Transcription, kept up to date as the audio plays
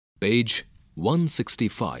Page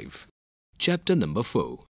 165. Chapter number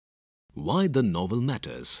 4. Why the Novel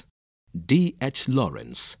Matters. D. H.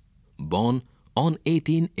 Lawrence, born on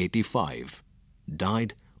 1885,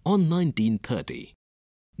 died on 1930.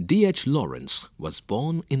 D. H. Lawrence was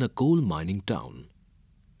born in a coal mining town.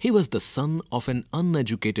 He was the son of an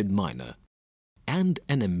uneducated miner and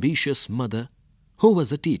an ambitious mother who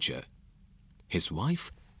was a teacher. His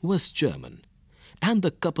wife was German, and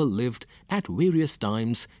the couple lived at various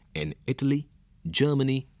times in Italy,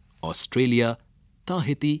 Germany, Australia,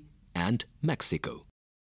 Tahiti, and Mexico.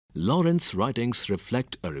 Lawrence's writings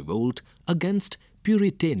reflect a revolt against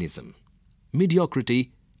Puritanism,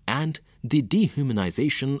 mediocrity, and the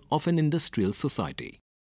dehumanization of an industrial society.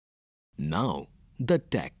 Now, the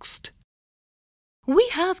text. We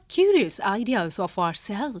have curious ideas of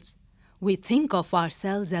ourselves. We think of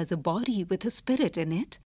ourselves as a body with a spirit in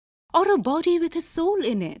it, or a body with a soul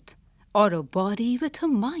in it, or a body with a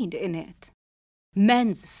mind in it.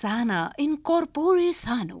 Mens sana in corpore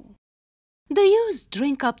sano. The youths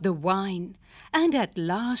drink up the wine and at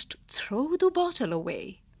last throw the bottle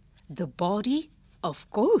away. The body, of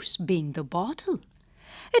course, being the bottle.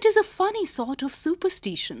 It is a funny sort of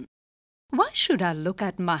superstition. Why should I look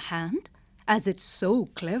at my hand, as it so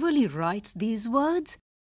cleverly writes these words,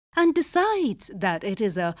 and decides that it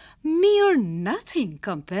is a mere nothing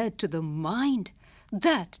compared to the mind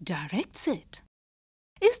that directs it?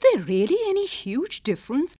 Is there really any huge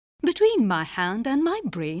difference between my hand and my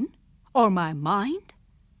brain, or my mind?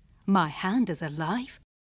 My hand is alive.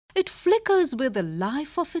 It flickers with a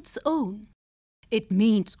life of its own. It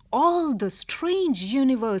meets all the strange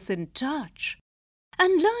universe in touch,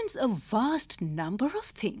 and learns a vast number of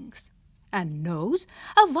things, and knows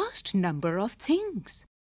a vast number of things.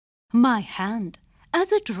 My hand,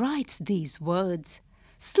 as it writes these words,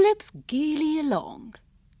 slips gaily along,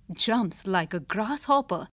 jumps like a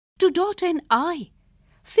grasshopper to dot an I,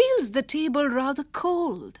 feels the table rather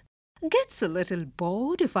cold, gets a little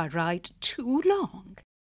bored if I write too long,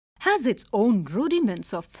 has its own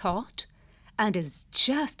rudiments of thought, and is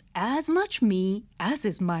just as much me as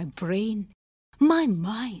is my brain, my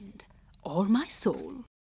mind, or my soul.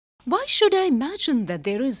 Why should I imagine that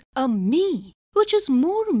there is a me which is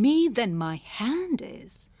more me than my hand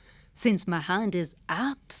is, since my hand is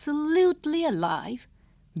absolutely alive,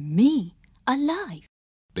 me alive?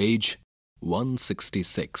 Page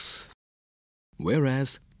 166.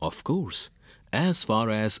 Whereas, of course, as far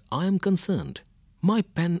as I am concerned, my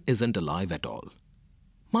pen isn't alive at all.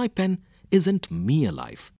 My pen isn't me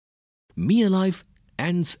alive. Me alive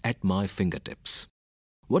ends at my fingertips.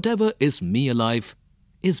 Whatever is me alive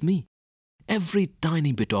is me. Every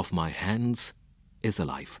tiny bit of my hands is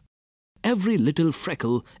alive. Every little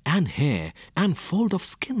freckle and hair and fold of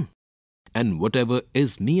skin. And whatever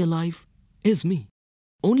is me alive is me.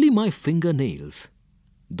 Only my fingernails,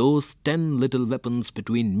 those 10 little weapons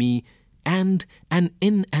between me and an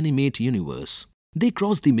inanimate universe, they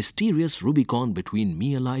cross the mysterious Rubicon between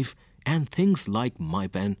me alive and things like my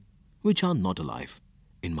pen, which are not alive,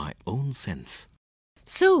 in my own sense.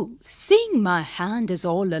 So, seeing my hand is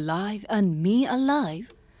all alive and me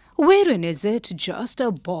alive, wherein is it just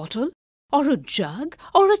a bottle, or a jug,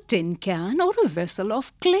 or a tin can, or a vessel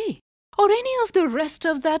of clay, or any of the rest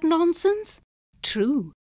of that nonsense?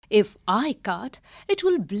 True, if I cut, it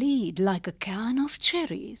will bleed like a can of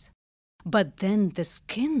cherries. But then the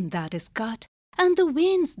skin that is cut, and the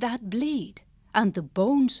veins that bleed, and the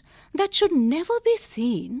bones that should never be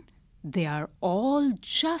seen, they are all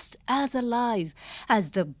just as alive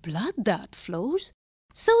as the blood that flows.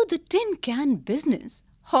 So the tin can business,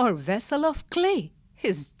 or vessel of clay,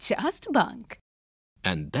 is just bunk.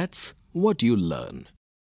 And that's what you learn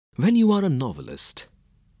when you are a novelist.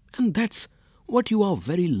 And that's what you are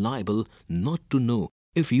very liable not to know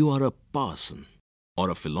if you are a parson, or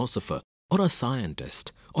a philosopher, or a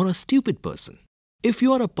scientist, or a stupid person. If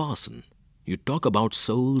you are a parson, you talk about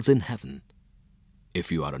souls in heaven.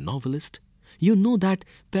 If you are a novelist, you know that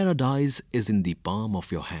paradise is in the palm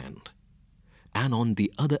of your hand and on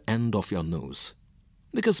the other end of your nose,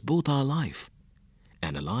 because both are alive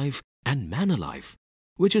and man alive,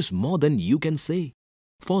 which is more than you can say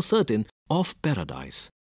for certain of paradise.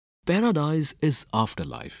 Paradise is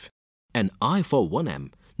afterlife, and I for one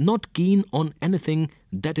am not keen on anything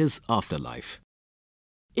that is afterlife.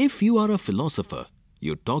 If you are a philosopher,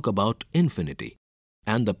 you talk about infinity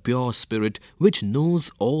and the pure spirit which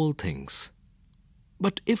knows all things.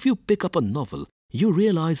 But if you pick up a novel, you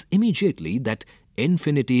realize immediately that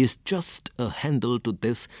infinity is just a handle to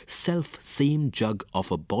this self-same jug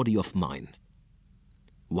of a body of mine.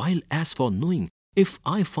 While as for knowing if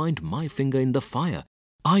I find my finger in the fire,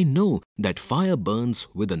 I know that fire burns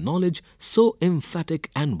with a knowledge so emphatic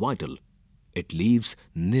and vital, it leaves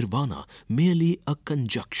nirvana merely a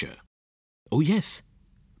conjecture. Oh yes,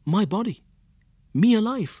 my body, me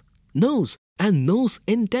alive, knows and knows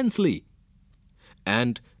intensely.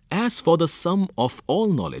 And as for the sum of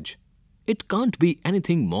all knowledge, it can't be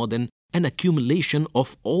anything more than an accumulation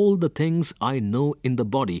of all the things I know in the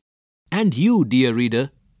body, and you, dear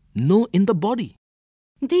reader, know in the body.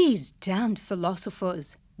 These damned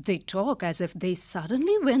philosophers, they talk as if they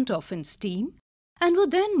suddenly went off in steam and were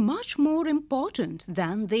then much more important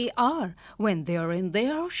than they are when they are in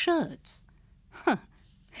their shirts.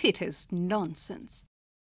 It is nonsense.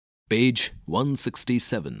 Page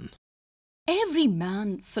 167. Every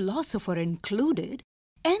man, philosopher included,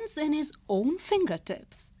 ends in his own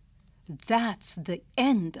fingertips. That's the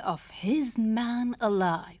end of his man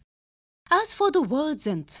alive. As for the words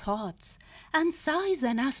and thoughts and sighs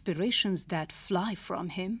and aspirations that fly from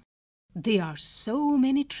him, they are so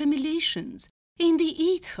many tremulations in the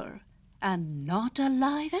ether and not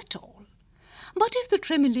alive at all. But if the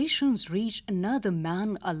tremulations reach another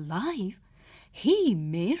man alive, he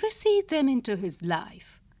may receive them into his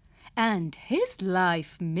life, and his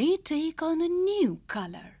life may take on a new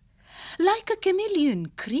color, like a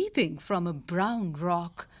chameleon creeping from a brown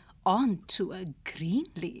rock onto a green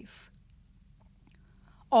leaf.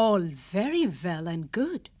 All very well and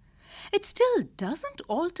good. It still doesn't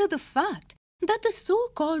alter the fact that the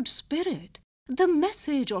so-called spirit, the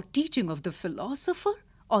message or teaching of the philosopher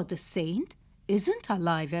or the saint, isn't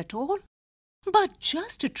alive at all, but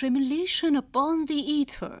just a tremulation upon the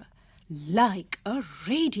ether, like a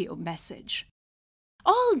radio message.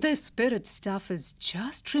 All this spirit stuff is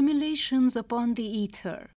just tremulations upon the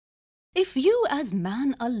ether. If you as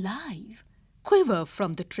man alive quiver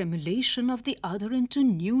from the tremulation of the other into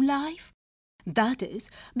new life, that is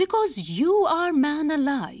because you are man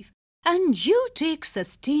alive, and you take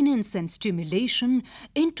sustenance and stimulation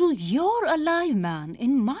into your alive man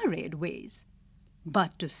in myriad ways.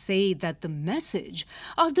 But to say that the message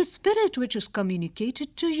or the spirit which is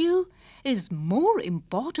communicated to you is more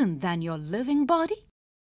important than your living body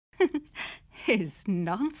is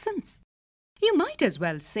nonsense. You might as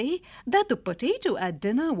well say that the potato at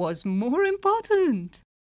dinner was more important.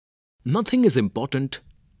 Nothing is important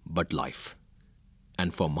but life.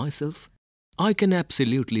 And for myself, I can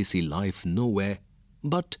absolutely see life nowhere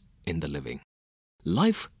but in the living.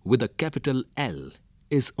 Life with a capital L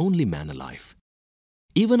is only man alive.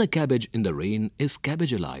 Even a cabbage in the rain is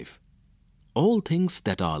cabbage alive. All things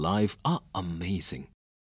that are alive are amazing.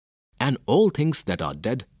 And all things that are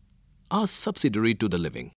dead are subsidiary to the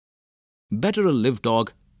living. Better a live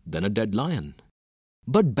dog than a dead lion.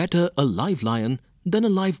 But better a live lion than a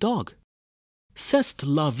live dog. C'est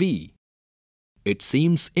la vie. It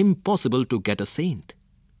seems impossible to get a saint,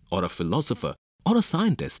 or a philosopher, or a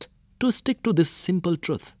scientist to stick to this simple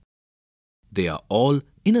truth. They are all,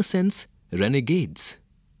 in a sense, renegades.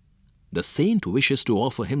 The saint wishes to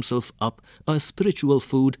offer himself up as spiritual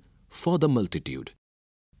food for the multitude.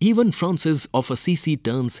 Even Francis of Assisi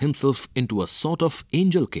turns himself into a sort of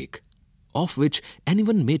angel cake, of which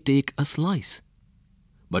anyone may take a slice.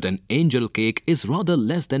 But an angel cake is rather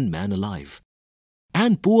less than man alive.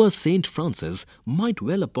 And poor Saint Francis might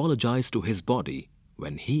well apologize to his body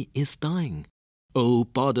when he is dying. Oh,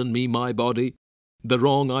 pardon me, my body, the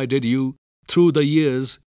wrong I did you through the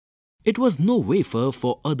years. It was no wafer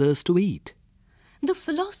for others to eat. The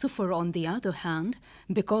philosopher, on the other hand,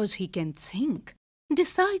 because he can think,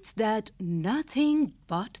 decides that nothing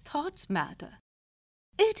but thoughts matter.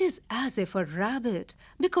 It is as if a rabbit,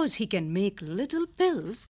 because he can make little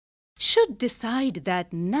pills, should decide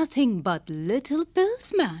that nothing but little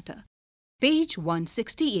pills matter. Page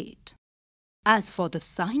 168. As for the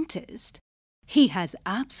scientist, he has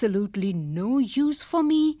absolutely no use for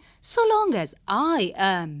me so long as I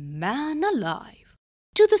am man alive.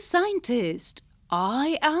 To the scientist,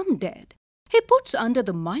 I am dead. He puts under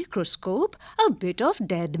the microscope a bit of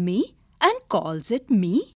dead me and calls it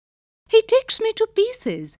me. He takes me to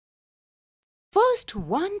pieces. First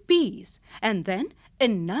one piece and then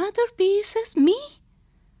another piece is me.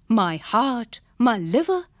 My heart, my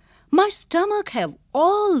liver, my stomach have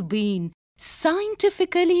all been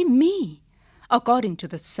scientifically me, according to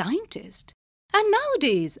the scientist. And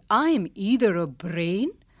nowadays I am either a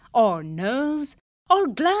brain or nerves or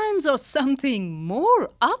glands or something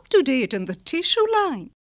more up to date in the tissue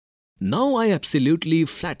line. Now I absolutely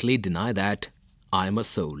flatly deny that I am a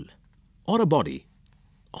soul, or a body,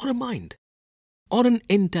 or a mind, or an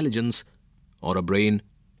intelligence, or a brain,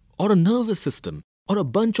 or a nervous system, or a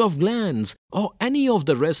bunch of glands, or any of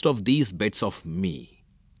the rest of these bits of me.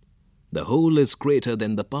 The whole is greater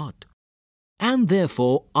than the part. And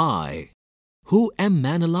therefore I, who am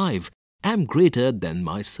man alive, am greater than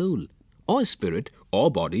my soul, or spirit,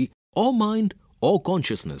 or body, or mind, or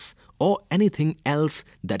consciousness, or anything else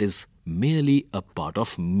that is merely a part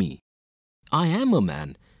of me. I am a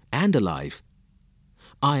man and alive.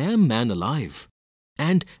 I am man alive.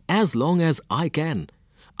 And as long as I can,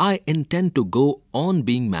 I intend to go on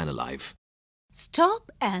being man alive.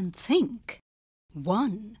 Stop and think.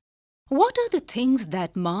 1. What are the things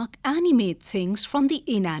that mark animate things from the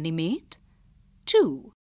inanimate?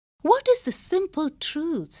 2. What is the simple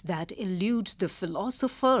truth that eludes the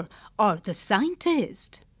philosopher or the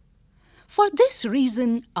scientist? For this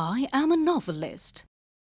reason, I am a novelist.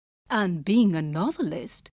 And being a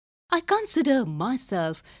novelist, I consider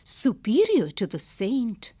myself superior to the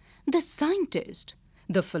saint, the scientist,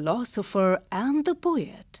 the philosopher and the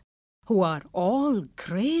poet, who are all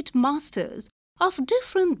great masters of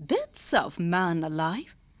different bits of man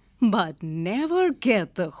alive, but never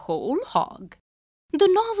get the whole hog. The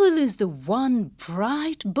novel is the one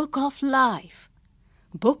bright book of life.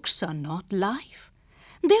 Books are not life.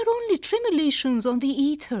 They are only tribulations on the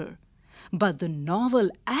ether. But the novel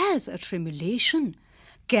as a tribulation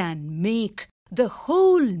can make the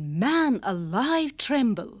whole man alive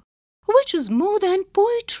tremble, which is more than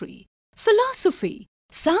poetry, philosophy,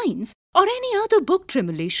 science, or any other book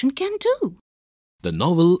tribulation can do. The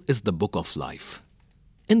novel is the book of life.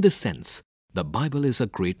 In this sense, the Bible is a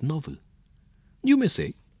great novel. You may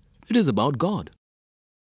say, it is about God.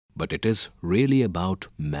 But it is really about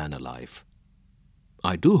man alive.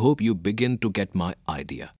 I do hope you begin to get my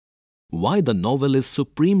idea. Why the novel is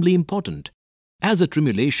supremely important as a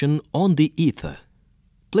tribulation on the ether.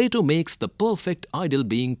 Plato makes the perfect ideal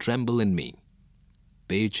being tremble in me.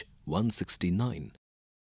 Page 169.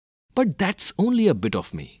 But that's only a bit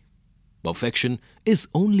of me. Perfection is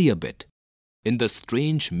only a bit in the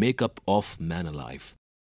strange makeup of man alive.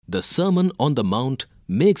 The Sermon on the Mount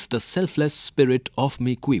makes the selfless spirit of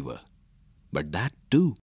me quiver. But that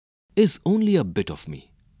too is only a bit of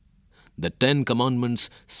me. The 10 Commandments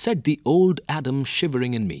set the old Adam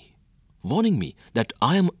shivering in me, warning me that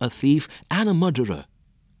I am a thief and a murderer,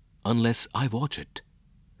 unless I watch it.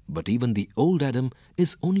 But even the old Adam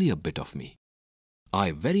is only a bit of me.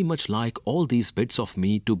 I very much like all these bits of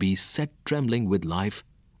me to be set trembling with life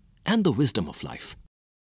and the wisdom of life.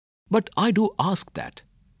 But I do ask that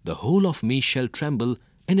the whole of me shall tremble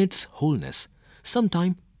in its wholeness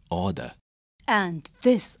sometime or other. And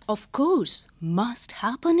this, of course, must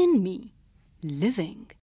happen in me,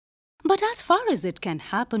 living. But as far as it can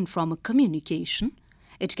happen from a communication,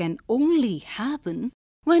 it can only happen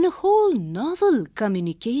when a whole novel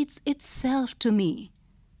communicates itself to me.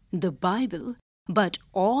 The Bible, but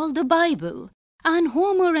all the Bible, and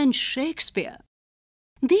Homer and Shakespeare.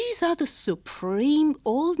 These are the supreme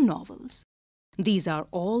old novels. These are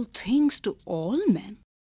all things to all men,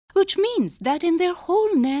 which means that in their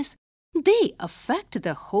wholeness, they affect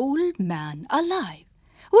the whole man alive,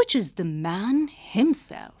 which is the man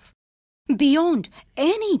himself. Beyond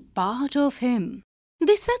any part of him,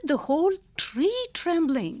 they set the whole tree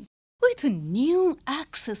trembling with a new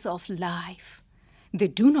access of life. They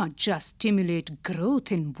do not just stimulate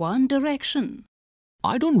growth in one direction.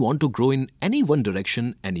 I don't want to grow in any one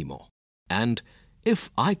direction anymore. And if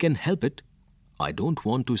I can help it, I don't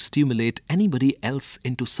want to stimulate anybody else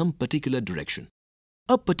into some particular direction.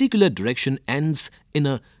 A particular direction ends in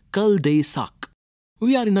a cul-de-sac.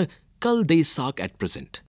 We are in a cul-de-sac at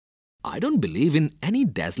present. I don't believe in any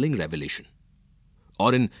dazzling revelation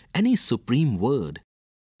or in any supreme word.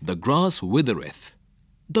 The grass withereth,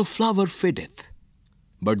 the flower fadeth,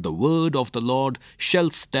 but the word of the Lord shall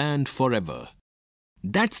stand forever.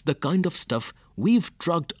 That's the kind of stuff we've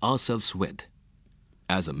drugged ourselves with.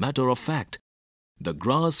 As a matter of fact, the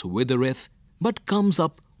grass withereth, but comes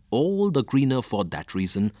up all the greener for that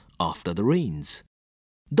reason after the rains.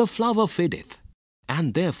 The flower fadeth,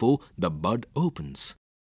 and therefore the bud opens.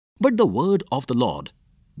 But the word of the Lord,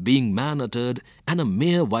 being man-uttered and a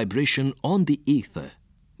mere vibration on the ether,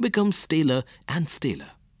 becomes staler and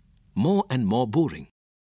staler, more and more boring,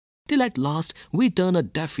 till at last we turn a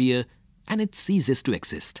deaf ear and it ceases to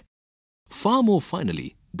exist. Far more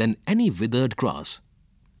finally than any withered grass.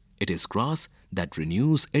 It is grass that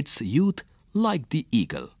renews its youth like the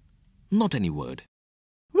eagle, not any word.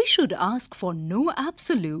 We should ask for no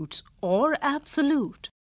absolutes or absolute.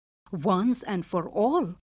 Once and for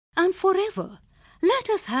all, and forever, let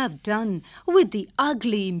us have done with the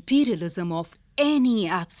ugly imperialism of any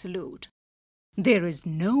absolute. There is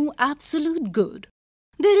no absolute good.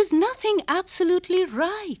 There is nothing absolutely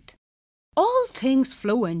right. All things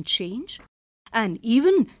flow and change, And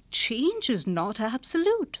even change is not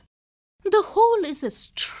absolute. The whole is a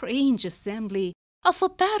strange assembly of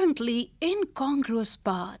apparently incongruous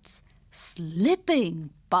parts,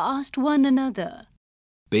 slipping past one another.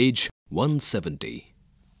 Page 170.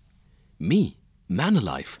 Me, man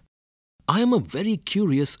alive. I am a very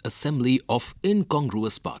curious assembly of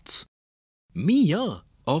incongruous parts. Me-ya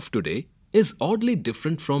of today is oddly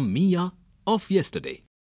different from me-ya of yesterday.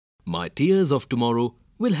 My tears of tomorrow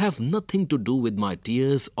will have nothing to do with my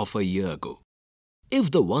tears of a year ago.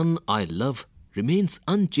 If the one I love remains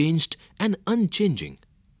unchanged and unchanging,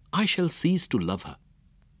 I shall cease to love her.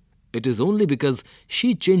 It is only because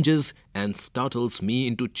she changes and startles me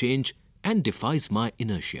into change and defies my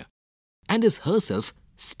inertia, and is herself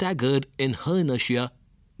staggered in her inertia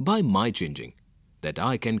by my changing, that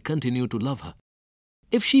I can continue to love her.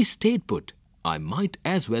 If she stayed put, I might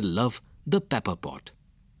as well love the pepper pot.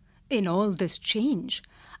 In all this change,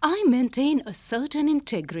 I maintain a certain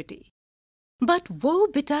integrity. But woe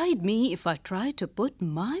betide me if I try to put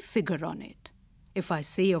my figure on it. If I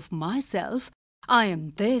say of myself, I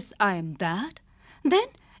am this, I am that, then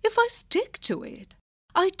if I stick to it,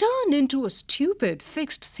 I turn into a stupid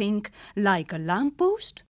fixed thing like a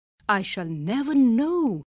lamppost. I shall never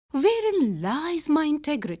know wherein lies my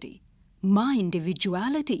integrity, my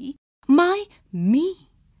individuality, my me.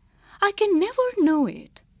 I can never know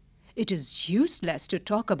it. It is useless to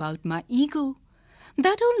talk about my ego.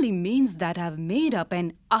 That only means that I've made up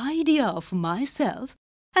an idea of myself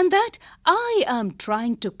and that I am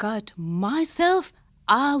trying to cut myself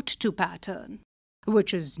out to pattern,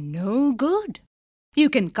 which is no good. You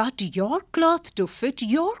can cut your cloth to fit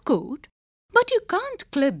your coat, but you can't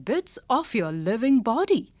clip bits of your living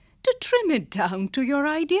body to trim it down to your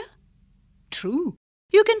idea. True,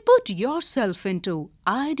 you can put yourself into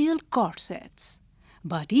ideal corsets,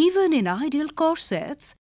 but even in ideal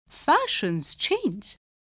corsets, fashions change.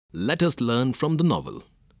 Let us learn from the novel.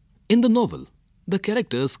 In the novel, the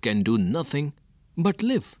characters can do nothing but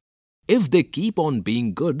live. If they keep on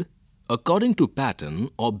being good according to pattern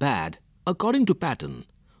or bad according to pattern,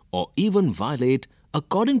 or even violate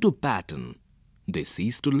according to pattern, they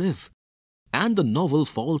cease to live, and the novel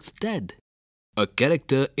falls dead. A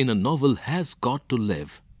character in a novel has got to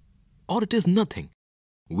live, or it is nothing.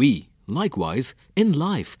 We, likewise, in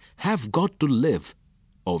life have got to live,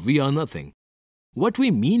 or we are nothing. What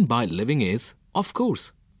we mean by living is, of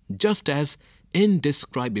course, just as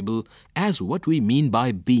indescribable as what we mean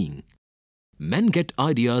by being. Men get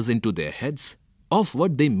ideas into their heads of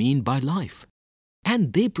what they mean by life,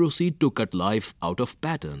 and they proceed to cut life out of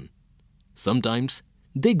pattern. Sometimes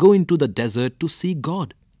they go into the desert to see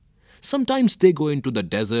God. Sometimes they go into the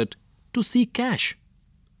desert to see cash.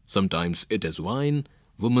 Sometimes it is wine,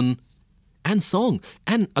 woman, and song,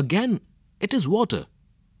 and again it is water,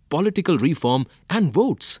 political reform, and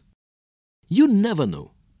votes. You never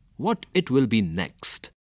know what it will be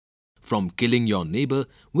next. From killing your neighbor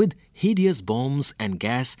with hideous bombs and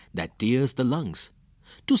gas that tears the lungs,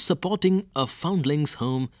 to supporting a foundling's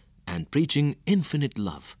home and preaching infinite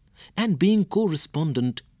love, and being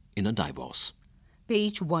correspondent in a divorce.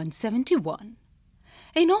 Page 171.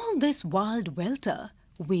 In all this wild welter,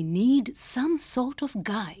 we need some sort of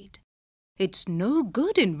guide. It's no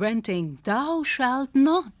good inventing thou shalt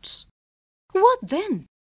nots. What then?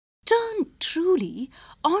 Turn truly,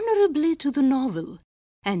 honorably to the novel,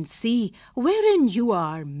 and see wherein you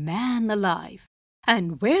are man alive,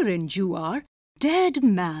 and wherein you are dead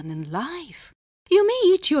man in life. You may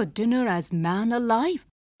eat your dinner as man alive,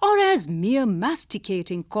 or as mere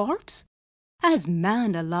masticating corpse. As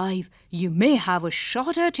man alive, you may have a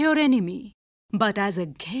shot at your enemy, but as a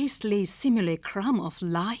ghastly simulacrum of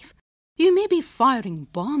life, you may be firing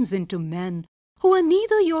bombs into men who are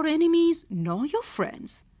neither your enemies nor your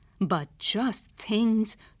friends, but just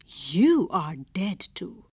things you are dead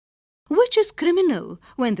to, which is criminal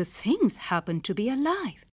when the things happen to be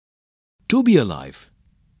alive. To be alive,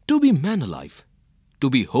 to be man alive, to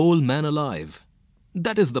be whole man alive,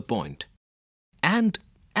 that is the point. And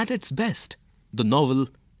at its best, the novel,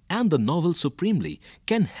 and the novel supremely,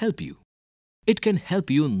 can help you. It can help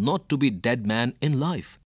you not to be dead man in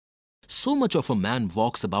life. So much of a man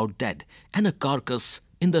walks about dead and a carcass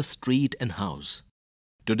in the street and house.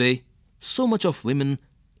 Today, so much of women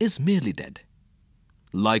is merely dead,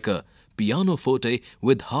 like a pianoforte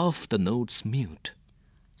with half the notes mute.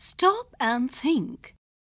 Stop and think.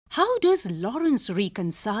 How does Lawrence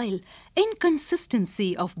reconcile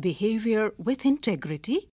inconsistency of behavior with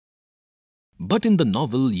integrity? But in the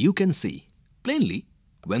novel you can see, plainly,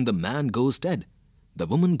 when the man goes dead, the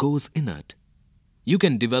woman goes inert. You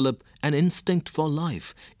can develop an instinct for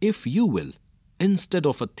life, if you will, instead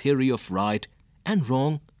of a theory of right and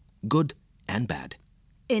wrong, good and bad.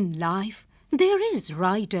 In life, there is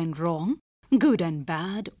right and wrong, good and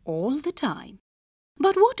bad all the time.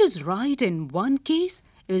 But what is right in one case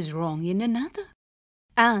is wrong in another.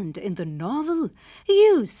 And in the novel,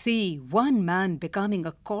 you see one man becoming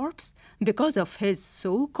a corpse because of his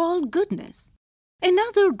so-called goodness,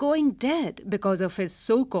 another going dead because of his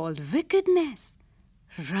so-called wickedness.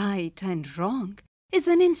 Right and wrong is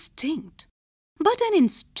an instinct, but an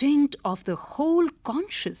instinct of the whole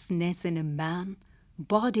consciousness in a man,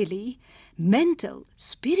 bodily, mental,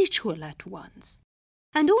 spiritual at once.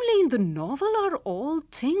 And only in the novel are all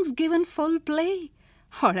things given full play,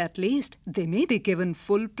 or at least they may be given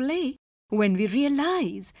full play when we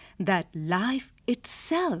realize that life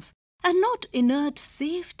itself and not inert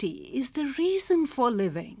safety is the reason for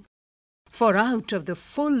living. For out of the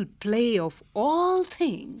full play of all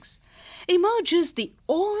things emerges the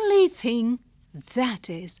only thing that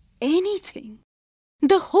is anything,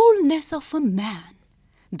 the wholeness of a man,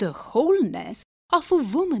 the wholeness of a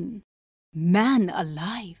woman, man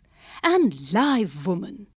alive and live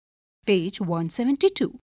woman. Page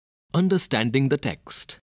 172. Understanding the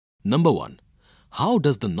text. Number 1. How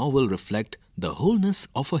does the novel reflect the wholeness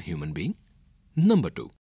of a human being? Number 2.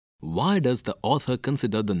 Why does the author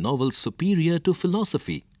consider the novel superior to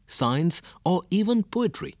philosophy, science, or even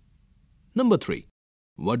poetry? Number 3.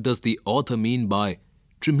 What does the author mean by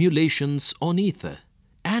tremulations on ether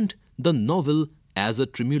and the novel as a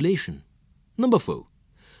tremulation? Number 4.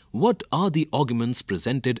 What are the arguments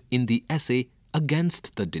presented in the essay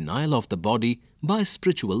against the denial of the body by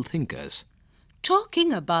spiritual thinkers?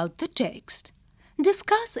 Talking about the text,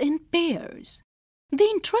 discuss in pairs. The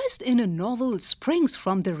interest in a novel springs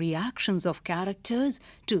from the reactions of characters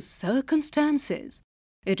to circumstances.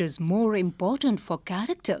 It is more important for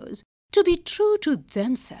characters to be true to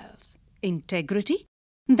themselves, integrity,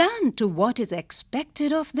 than to what is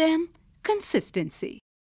expected of them, consistency.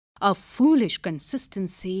 A foolish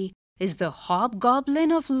consistency is the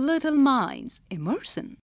hobgoblin of little minds,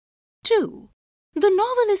 Emerson. 2. The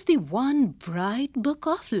novel is the one bright book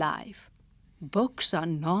of life. Books are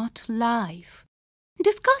not life.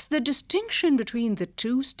 Discuss the distinction between the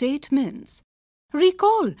two statements.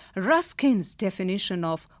 Recall Ruskin's definition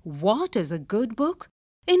of what is a good book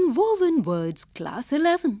in Woven Words, Class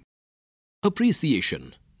 11.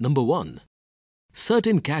 Appreciation. Number 1.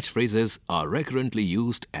 Certain catchphrases are recurrently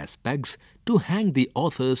used as pegs to hang the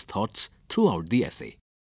author's thoughts throughout the essay.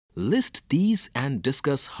 List these and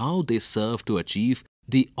discuss how they serve to achieve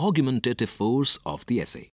the argumentative force of the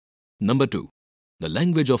essay. Number 2. The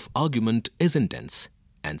language of argument is intense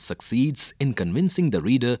and succeeds in convincing the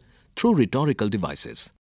reader through rhetorical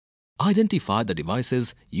devices. Identify the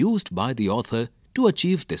devices used by the author to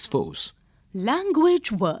achieve this force.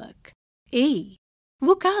 Language work. A.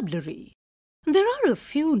 Vocabulary. There are a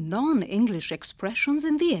few non-English expressions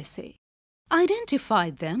in the essay.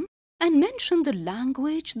 Identify them and mention the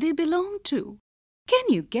language they belong to. Can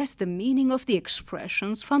you guess the meaning of the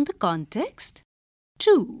expressions from the context?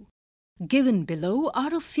 2. Given below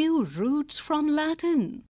are a few roots from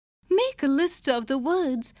Latin. Make a list of the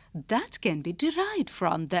words that can be derived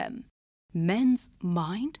from them. Mens,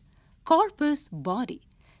 mind; corpus, body;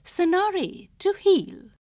 sanare, to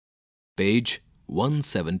heal. Page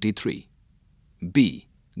 173. B.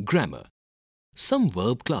 Grammar. Some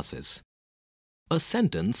verb classes. A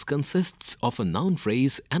sentence consists of a noun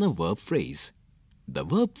phrase and a verb phrase. The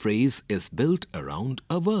verb phrase is built around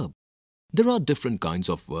a verb. There are different kinds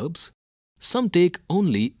of verbs. Some take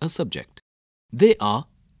only a subject. They are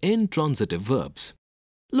intransitive verbs.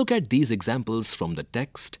 Look at these examples from the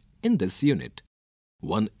text in this unit.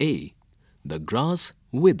 1a. The grass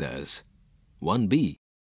withers. 1b.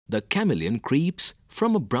 The chameleon creeps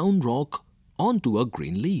from a brown rock onto a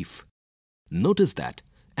green leaf. Notice that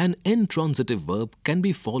an intransitive verb can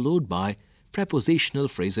be followed by prepositional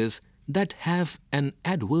phrases that have an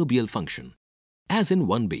adverbial function. As in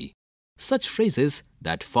 1b, such phrases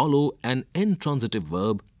that follow an intransitive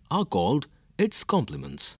verb are called its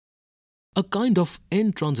complements. A kind of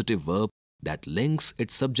intransitive verb that links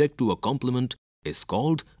its subject to a complement is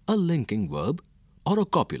called a linking verb or a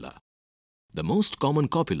copula. The most common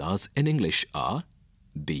copulas in English are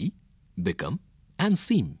be, become, and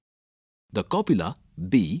seem. The copula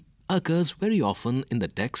be occurs very often in the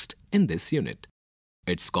text in this unit.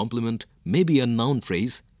 Its complement may be a noun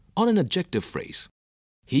phrase or an adjective phrase.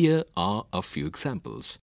 Here are a few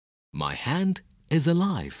examples. My hand is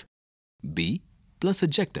alive. Be plus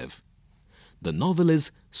adjective. The novel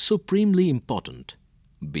is supremely important.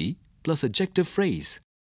 Be plus adjective phrase.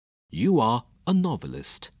 You are a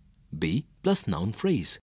novelist. Be plus noun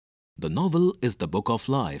phrase. The novel is the book of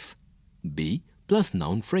life. Be plus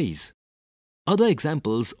noun phrase. Other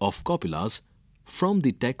examples of copulas from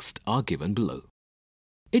the text are given below.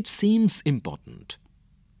 It seems important.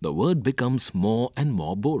 The word becomes more and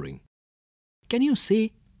more boring. Can you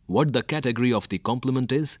say what the category of the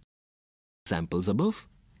complement is? Examples above.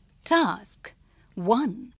 Task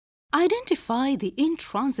 1. Identify the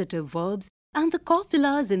intransitive verbs and the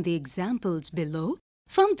copulas in the examples below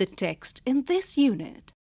from the text in this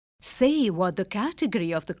unit. Say what the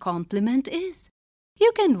category of the complement is.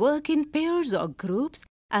 You can work in pairs or groups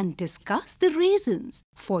and discuss the reasons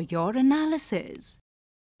for your analysis.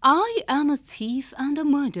 I am a thief and a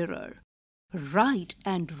murderer. Right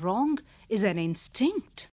and wrong is an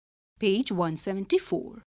instinct. Page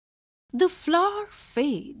 174. The flower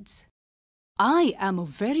fades. I am a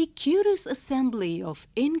very curious assembly of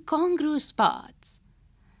incongruous parts.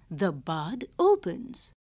 The bud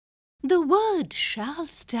opens. The word shall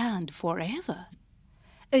stand forever.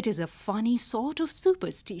 It is a funny sort of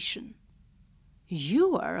superstition.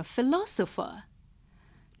 You are a philosopher.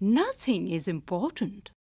 Nothing is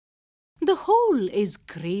important. The whole is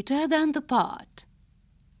greater than the part.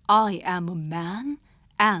 I am a man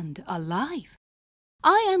and alive.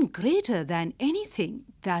 I am greater than anything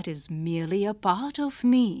that is merely a part of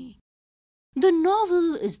me. The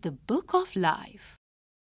novel is the book of life.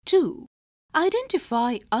 2.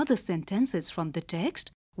 Identify other sentences from the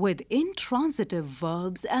text with intransitive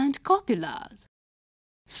verbs and copulas.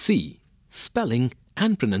 C. Spelling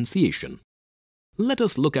and pronunciation. Let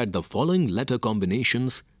us look at the following letter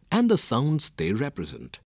combinations and the sounds they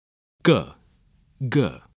represent. K, G.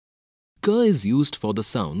 K is used for the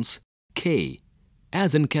sounds K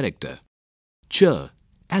as in character, Ch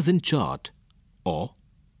as in chart, or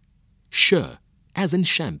Sh as in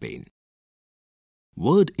champagne.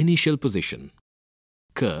 Word initial position.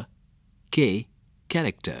 K, K,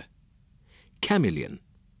 character. Chameleon,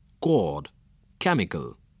 chord,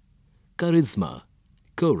 chemical. Charisma,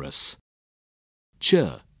 chorus. Ch,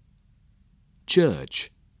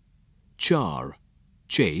 church. Char,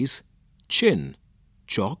 chase. Chin,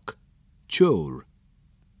 chalk, chore.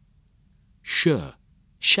 Sh,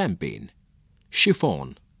 champagne.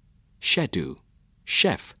 Chiffon, chateau.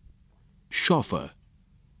 Chef, chauffeur.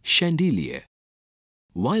 Chandelier.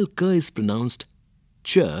 While K is pronounced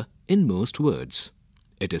Ch in most words,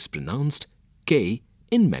 it is pronounced K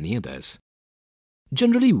in many others.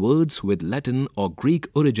 Generally, words with Latin or Greek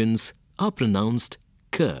origins are pronounced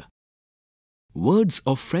K. Words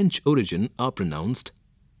of French origin are pronounced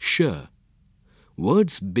Sh.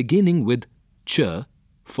 Words beginning with Ch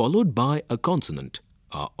followed by a consonant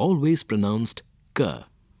are always pronounced K.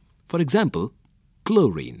 For example,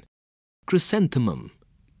 chlorine, chrysanthemum,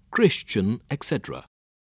 Christian, etc.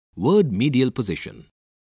 Word medial position.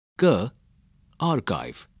 K,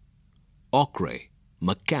 archive. Ochre,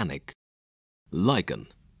 mechanic. Lichen,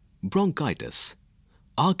 bronchitis.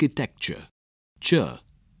 Architecture. Ch,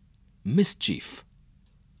 mischief.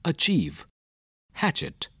 Achieve.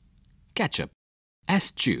 Hatchet. Ketchup.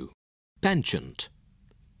 Eschew. Penchant.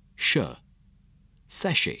 Sh,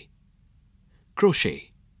 sachet.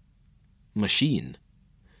 Crochet. Machine.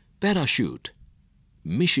 Parachute.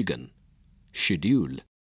 Michigan. Schedule.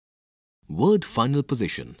 Word final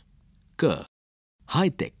position. K,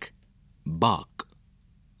 high-tech. Bark.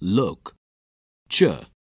 Look. Ch,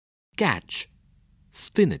 catch.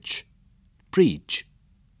 Spinach. Preach.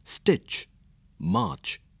 Stitch.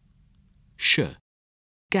 March. Sh,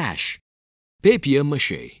 cash.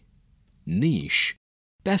 Papier-mâché. Niche.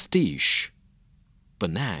 Pastiche.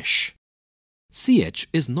 Panache. CH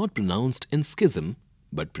is not pronounced in schism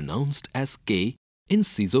but pronounced as K in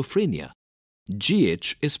schizophrenia.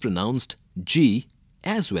 GH is pronounced G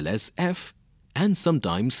as well as F and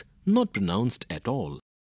sometimes not pronounced at all.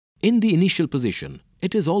 In the initial position,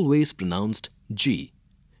 it is always pronounced G.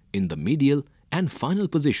 In the medial and final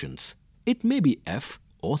positions, it may be F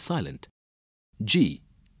or silent. G,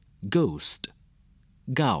 ghost.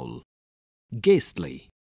 Gowl. Ghastly.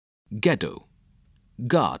 Ghetto.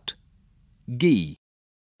 Got. Ghee.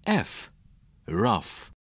 F,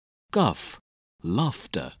 rough. Cuff.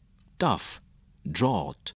 Laughter. Tough.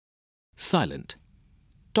 Draught. Silent.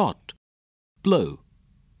 Tot. Blow.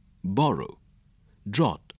 Borrow.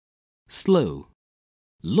 Draught. Slow.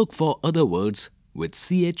 Look for other words with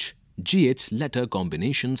CH, GH letter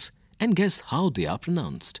combinations and guess how they are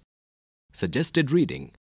pronounced. Suggested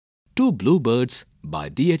reading: Two Bluebirds by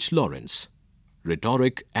D.H. Lawrence.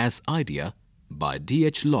 Rhetoric as Idea by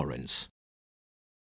D.H. Lawrence.